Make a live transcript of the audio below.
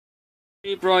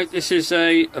Right, this is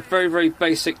a very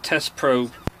basic test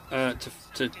probe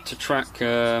to track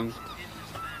an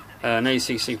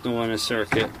AC signal on a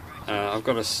circuit. I've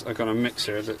got a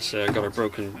mixer that's got a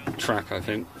broken track, I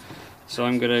think. So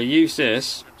I'm going to use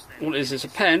this. What it is a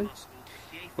pen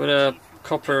with a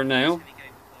copper nail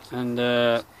and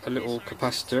a little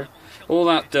capacitor. All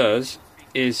that does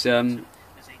is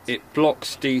it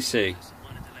blocks DC.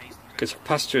 Because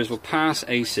capacitors will pass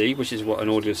AC, which is what an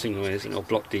audio signal is, and it'll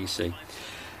block DC.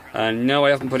 And no, I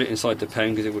haven't put it inside the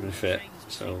pen because it wouldn't fit.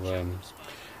 So,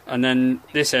 and then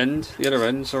this end, the other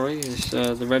end, sorry, is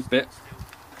the red bit.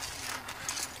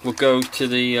 Will go to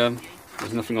the.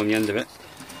 There's nothing on the end of it.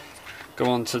 Go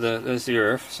on to the. There's the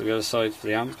earth, so the other side for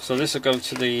the amp. So this will go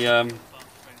to the.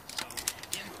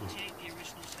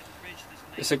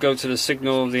 This will go to the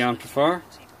signal of the amplifier.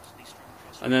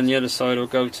 And then the other side will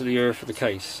go to the earth of the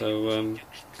case. So,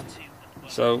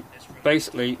 so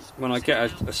basically, when I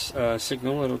get a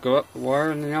signal, it'll go up the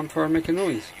wire, and the amplifier will make a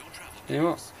noise. You know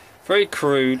what? Very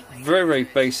crude, very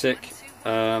basic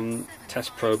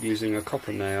test probe using a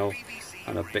copper nail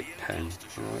and a big pen.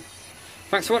 All right.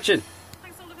 Thanks for watching.